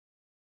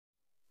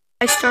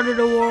I started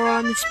a war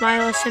on the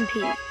Smile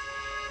SMP.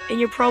 And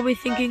you're probably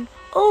thinking,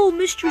 oh,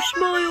 Mr.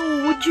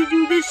 Smile, what'd you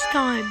do this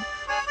time?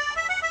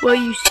 Well,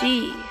 you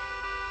see,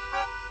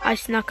 I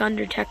snuck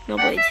under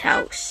Technoblade's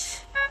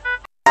house.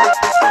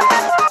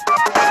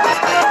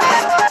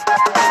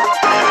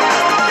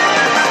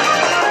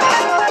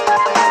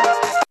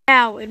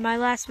 Now, in my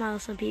last Smile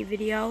SMP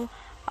video,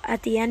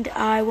 at the end,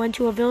 I went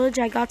to a village,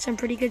 I got some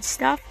pretty good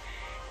stuff,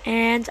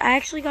 and I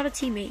actually got a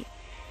teammate.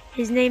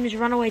 His name is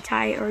Runaway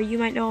Ty, or you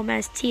might know him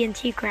as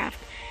TNT Craft.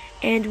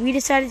 And we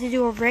decided to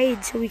do a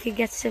raid so we could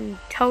get some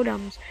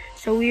totems,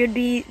 so we would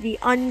be the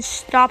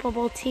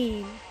unstoppable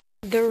team.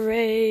 The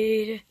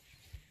raid.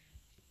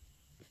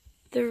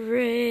 The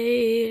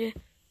raid.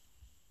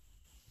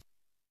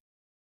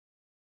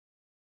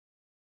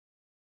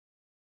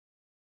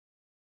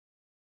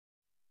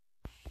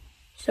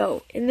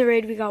 So, in the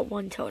raid we got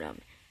one totem,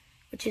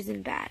 which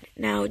isn't bad.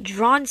 Now,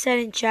 Drawn said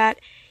in chat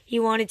he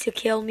wanted to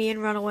kill me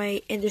and run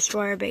away and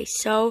destroy our base.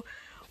 So,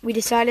 we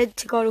decided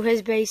to go to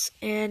his base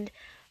and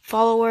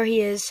follow where he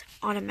is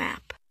on a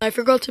map. I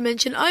forgot to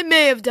mention, I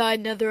may have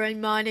died netherite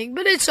mining,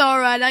 but it's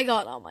alright, I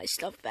got all my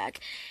stuff back.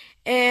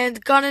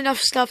 And got enough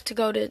stuff to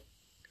go to,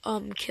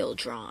 kill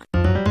Drawn.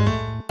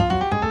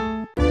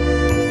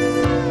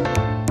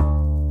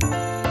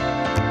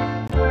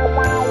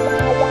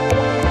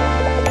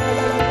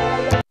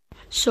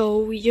 So,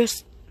 we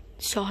just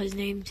saw his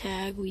name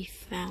tag, we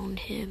found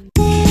him.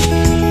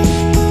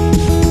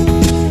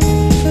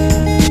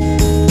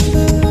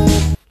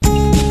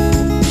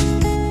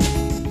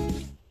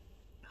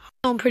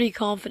 I'm pretty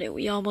confident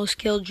we almost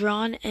killed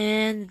Drawn,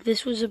 and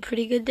this was a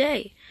pretty good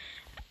day.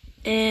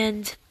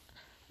 And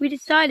we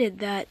decided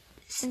that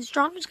since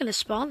Drawn was going to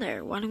spawn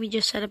there, why don't we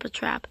just set up a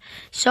trap?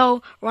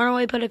 So,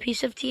 Runaway put a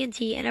piece of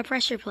TNT in a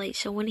pressure plate,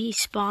 so when he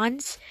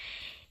spawns,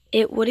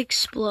 it would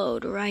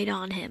explode right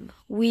on him.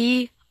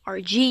 We are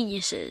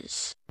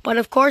geniuses. But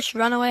of course,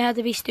 Runaway had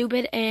to be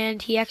stupid,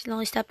 and he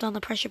accidentally stepped on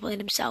the pressure plate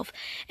himself,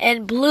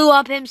 and blew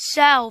up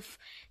himself.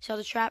 So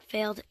the trap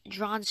failed,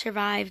 Drawn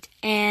survived,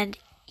 and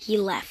he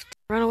left.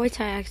 Runaway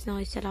Ty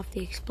accidentally set off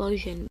the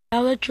explosion.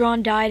 Now that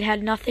Drawn died,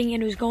 had nothing,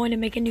 and was going to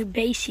make a new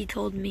base, he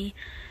told me.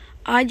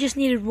 I just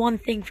needed one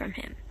thing from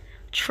him.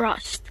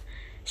 Trust.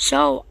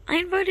 So, I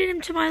invited him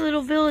to my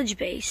little village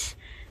base.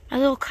 My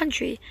little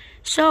country.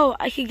 So,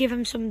 I could give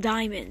him some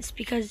diamonds.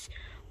 Because,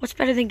 what's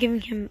better than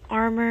giving him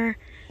armor,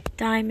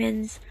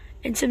 diamonds,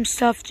 and some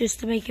stuff just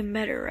to make him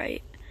better,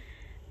 right?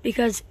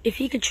 Because, if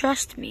he could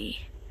trust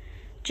me,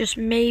 just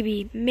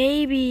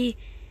maybe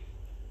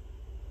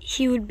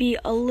he would be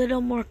a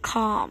little more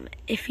calm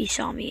if he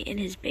saw me in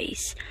his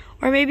base.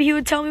 Or maybe he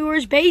would tell me where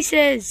his base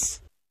is.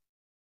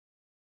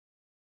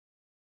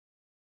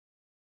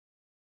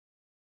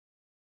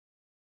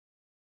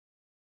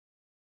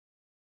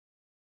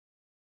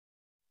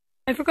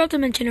 I forgot to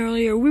mention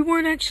earlier, we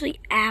weren't actually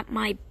at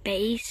my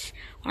base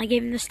when I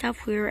gave him the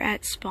stuff. We were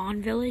at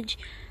Spawn Village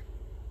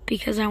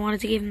because I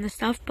wanted to give him the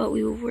stuff, but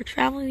we were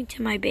traveling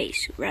to my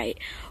base, right?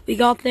 We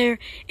got there,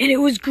 and it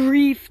was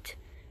griefed,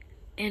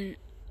 and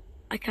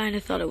I kind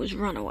of thought it was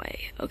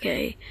Runaway,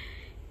 okay?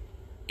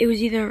 It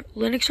was either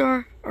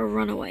Linuxor or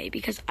Runaway,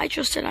 because I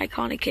trusted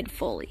Iconic Kid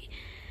fully.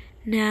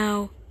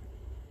 Now,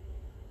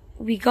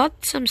 we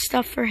got some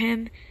stuff for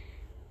him,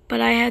 but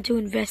I had to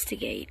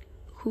investigate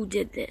who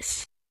did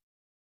this.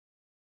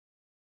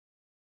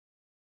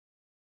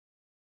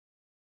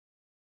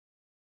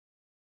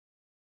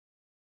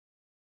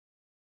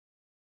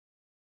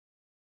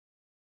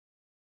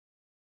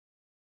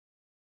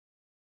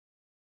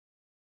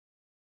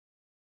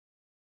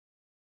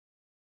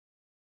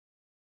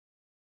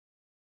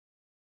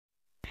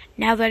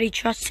 Now that he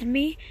trusted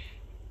me,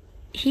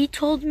 he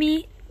told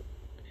me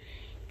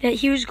that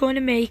he was going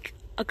to make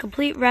a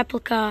complete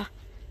replica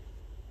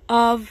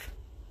of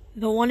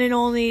the one and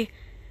only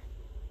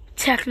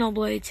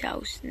Technoblades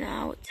house.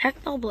 Now,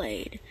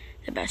 Technoblade,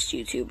 the best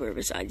YouTuber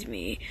besides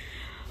me,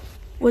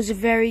 was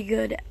very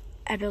good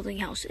at building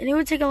house. And it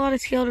would take a lot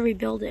of skill to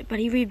rebuild it, but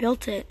he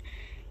rebuilt it.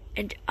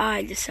 And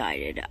I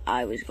decided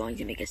I was going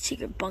to make a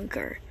secret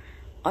bunker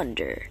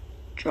under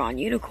Drawn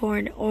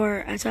Unicorn, or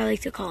as I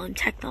like to call him,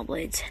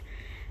 Technoblade's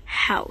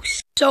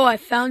house. So I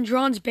found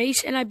Drawn's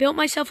base, and I built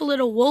myself a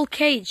little wool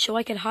cage so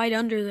I could hide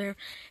under there.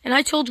 And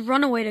I told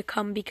Runaway to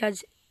come,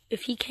 because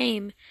if he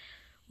came,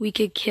 we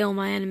could kill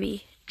my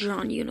enemy,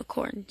 Drawn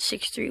Unicorn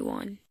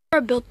 631.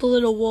 After I built the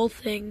little wool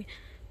thing,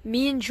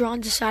 me and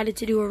Drawn decided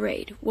to do a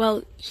raid.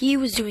 Well, he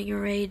was doing a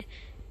raid,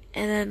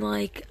 and then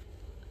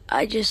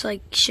I just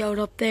showed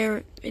up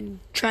there and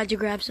tried to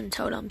grab some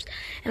totems.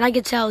 And I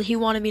could tell he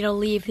wanted me to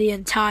leave the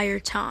entire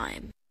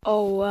time.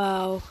 Oh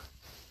wow.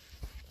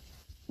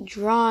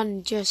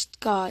 Drawn just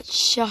got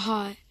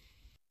shot.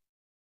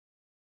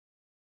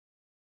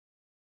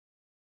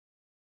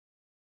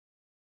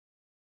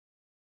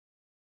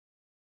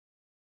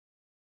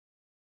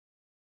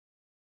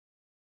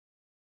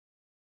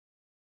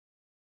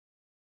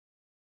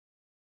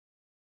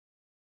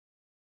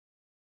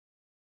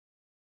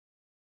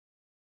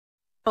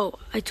 Oh,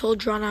 I told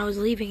John I was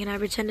leaving and I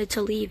pretended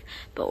to leave,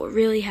 but what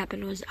really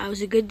happened was I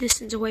was a good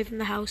distance away from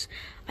the house.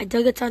 I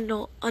dug a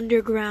tunnel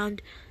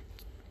underground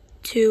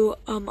to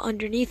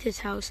underneath his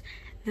house.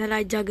 Then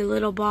I dug a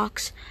little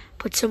box,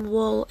 put some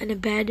wool and a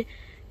bed,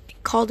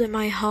 called it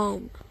my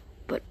home,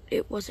 but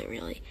it wasn't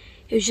really.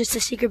 It was just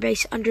a secret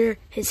base under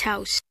his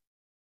house.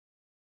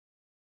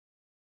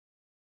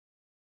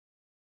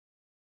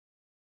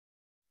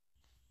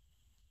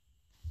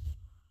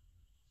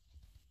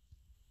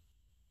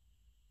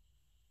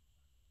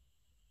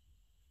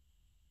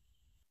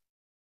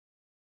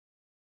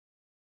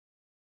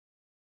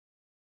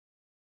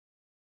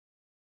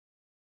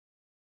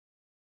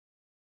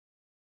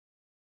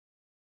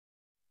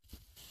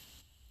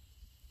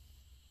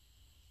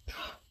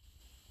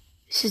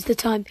 This is the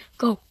time.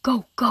 Go,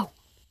 go, go.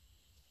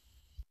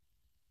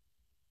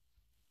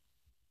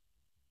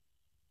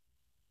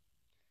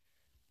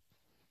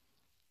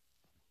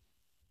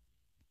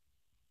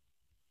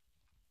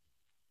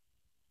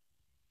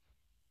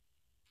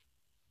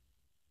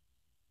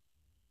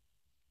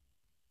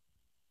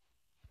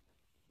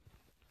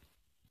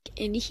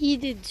 And he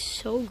did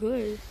so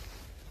good.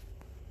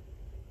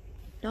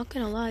 Not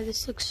gonna lie,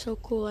 this looks so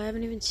cool. I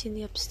haven't even seen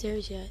the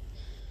upstairs yet.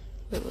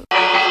 Wait, wait.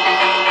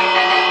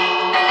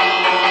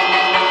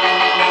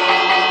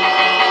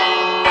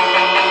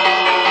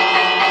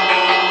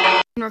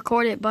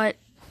 Record it, but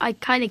I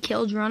kind of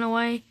killed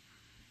Runaway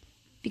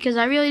because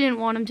I really didn't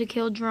want him to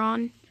kill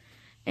Drawn.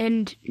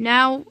 And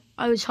now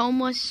I was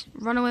homeless.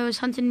 Runaway was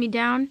hunting me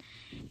down.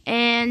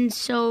 And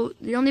so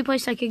the only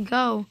place I could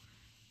go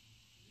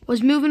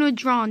was moving with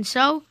Drawn.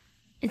 So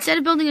instead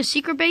of building a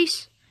secret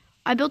base,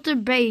 I built a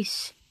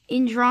base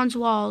in Drawn's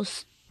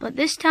walls. But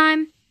this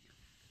time,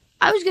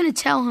 I was going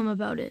to tell him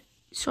about it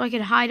so I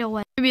could hide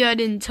away. Maybe I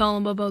didn't tell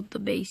him about the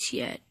base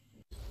yet.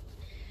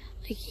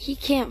 Like, he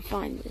can't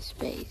find this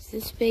base.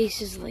 This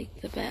base is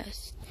like the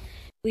best.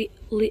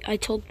 I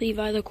told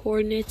Levi the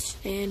coordinates,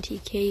 and he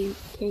came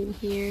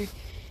here,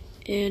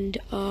 and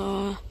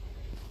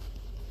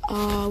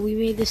we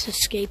made this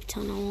escape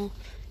tunnel.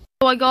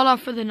 So I got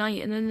off for the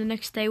night, and then the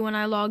next day when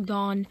I logged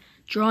on,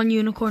 Drawn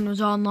Unicorn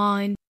was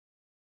online.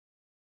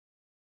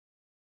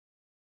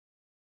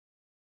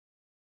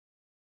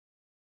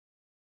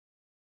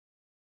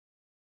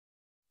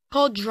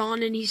 Called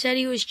Drawn, and he said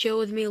he was chill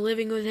with me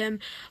living with him,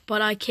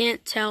 but I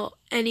can't tell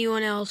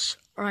anyone else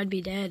or I'd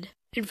be dead.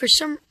 And for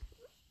some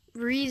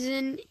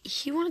reason,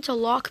 he wanted to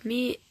lock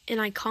me and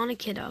Iconic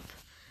Kid up.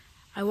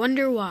 I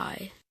wonder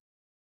why.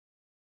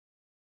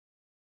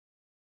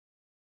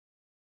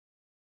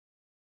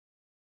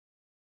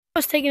 I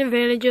was taking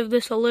advantage of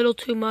this a little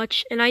too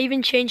much, and I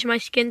even changed my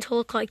skin to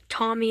look like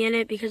Tommy in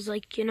it because,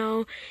 like, you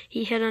know,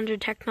 he hid under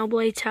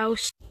Technoblades'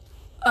 house.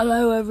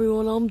 Hello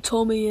everyone, I'm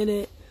Tommy in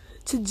it.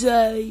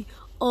 Today,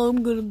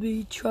 I'm gonna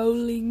be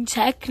trolling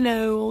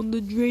Techno on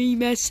the Dream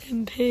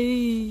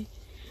SMP.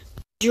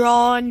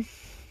 Drawn,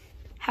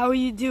 how are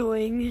you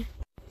doing?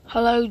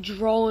 Hello,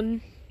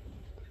 Drawn.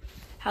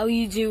 How are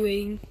you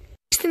doing?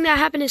 This thing that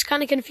happened is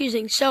kind of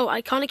confusing. So,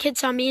 Iconic Kid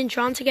saw me and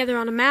Drawn together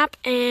on a map,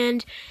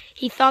 and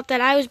he thought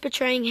that I was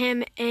betraying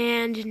him,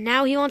 and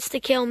now he wants to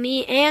kill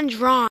me and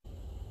Drawn.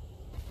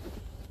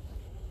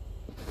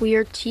 We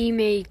are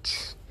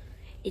teammates.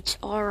 It's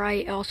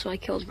alright. Also, I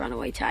killed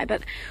Runaway Ty,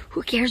 but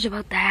who cares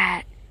about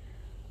that?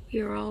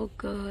 We're all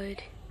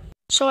good.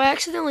 So I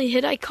accidentally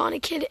hit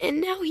Iconic Kid,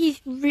 and now he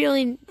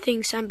really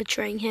thinks I'm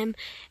betraying him.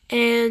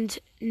 And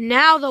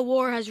now the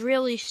war has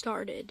really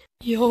started.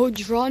 Yo,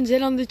 Drawn's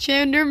in on the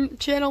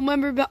channel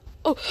member.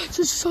 Oh,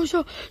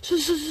 so.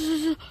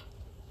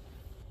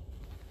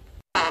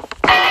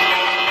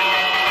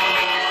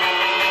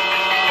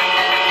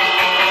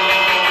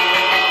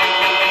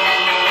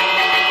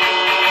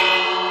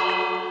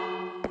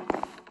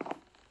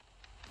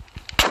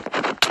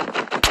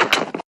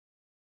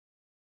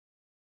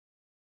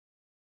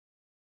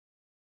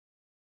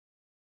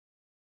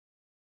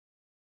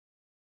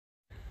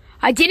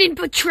 I didn't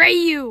betray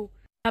you! What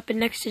happened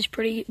next is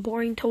pretty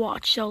boring to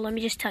watch, so let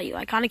me just tell you.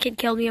 Iconic Kid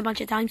killed me a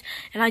bunch of times,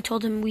 and I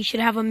told him we should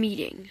have a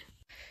meeting.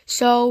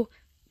 So,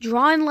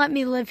 Drawn let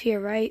me live here,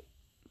 right?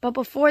 But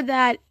before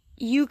that,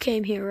 you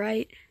came here,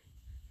 right?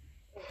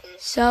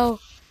 So,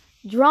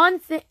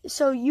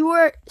 so you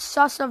were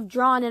sus of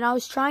Drawn, and I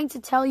was trying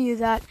to tell you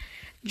that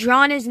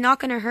Drawn is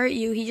not going to hurt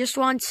you. He just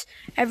wants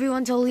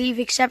everyone to leave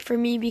except for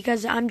me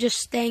because I'm just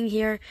staying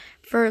here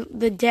for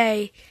the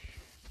day.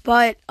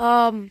 But,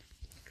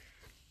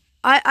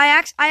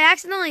 I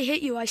accidentally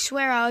hit you, I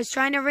swear. I was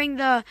trying to ring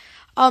the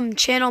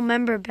channel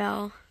member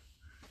bell.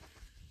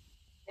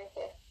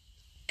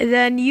 And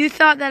then you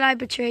thought that I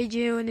betrayed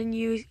you, and then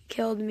you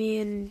killed me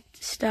and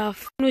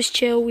stuff. It was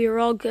chill, we were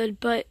all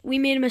good, but we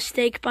made a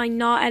mistake by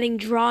not adding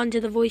Drawn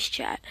to the voice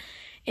chat.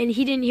 And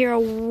he didn't hear a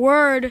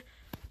word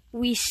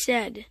we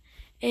said.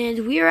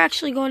 And we were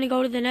actually going to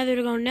go to the nether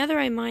to go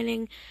netherite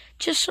mining,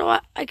 just so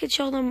I could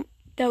show them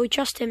that we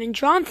trust him. And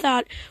Drawn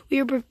thought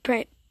we were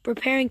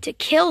preparing to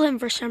kill him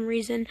for some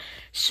reason,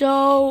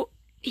 so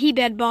he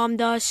bed bombed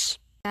us.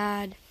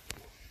 Bad.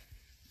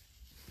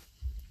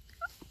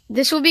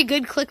 This will be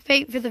good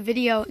clickbait for the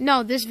video.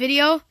 No, this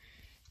video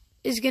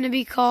is gonna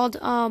be called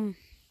I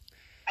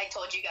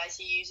told you guys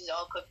he uses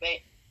all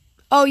clickbait.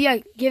 Oh yeah,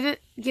 give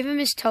him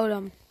his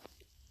totem.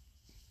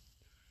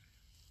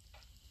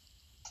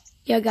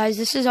 Yeah, guys,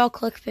 this is all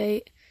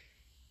clickbait.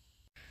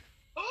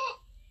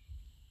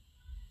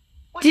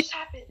 What just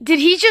happened? Did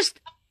he just?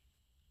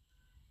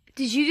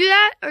 Did you do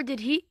that, or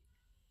did he?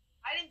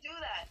 I didn't do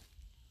that.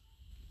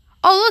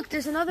 Oh look,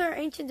 there's another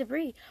ancient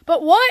debris.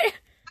 But what?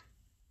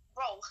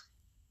 Bro,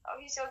 oh,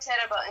 he's so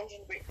excited about engine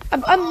debris.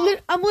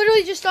 I'm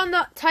literally just on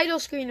the title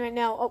screen right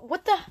now. Oh,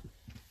 what the?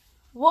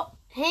 What?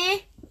 Huh?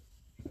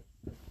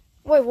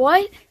 Wait,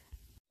 what?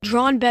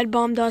 Drawn bed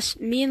bombed us.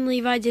 Me and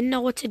Levi didn't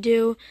know what to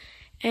do,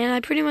 and I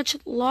pretty much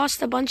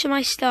lost a bunch of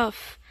my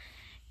stuff.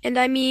 And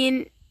I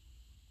mean,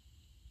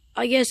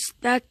 I guess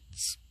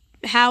that's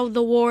how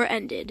the war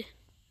ended.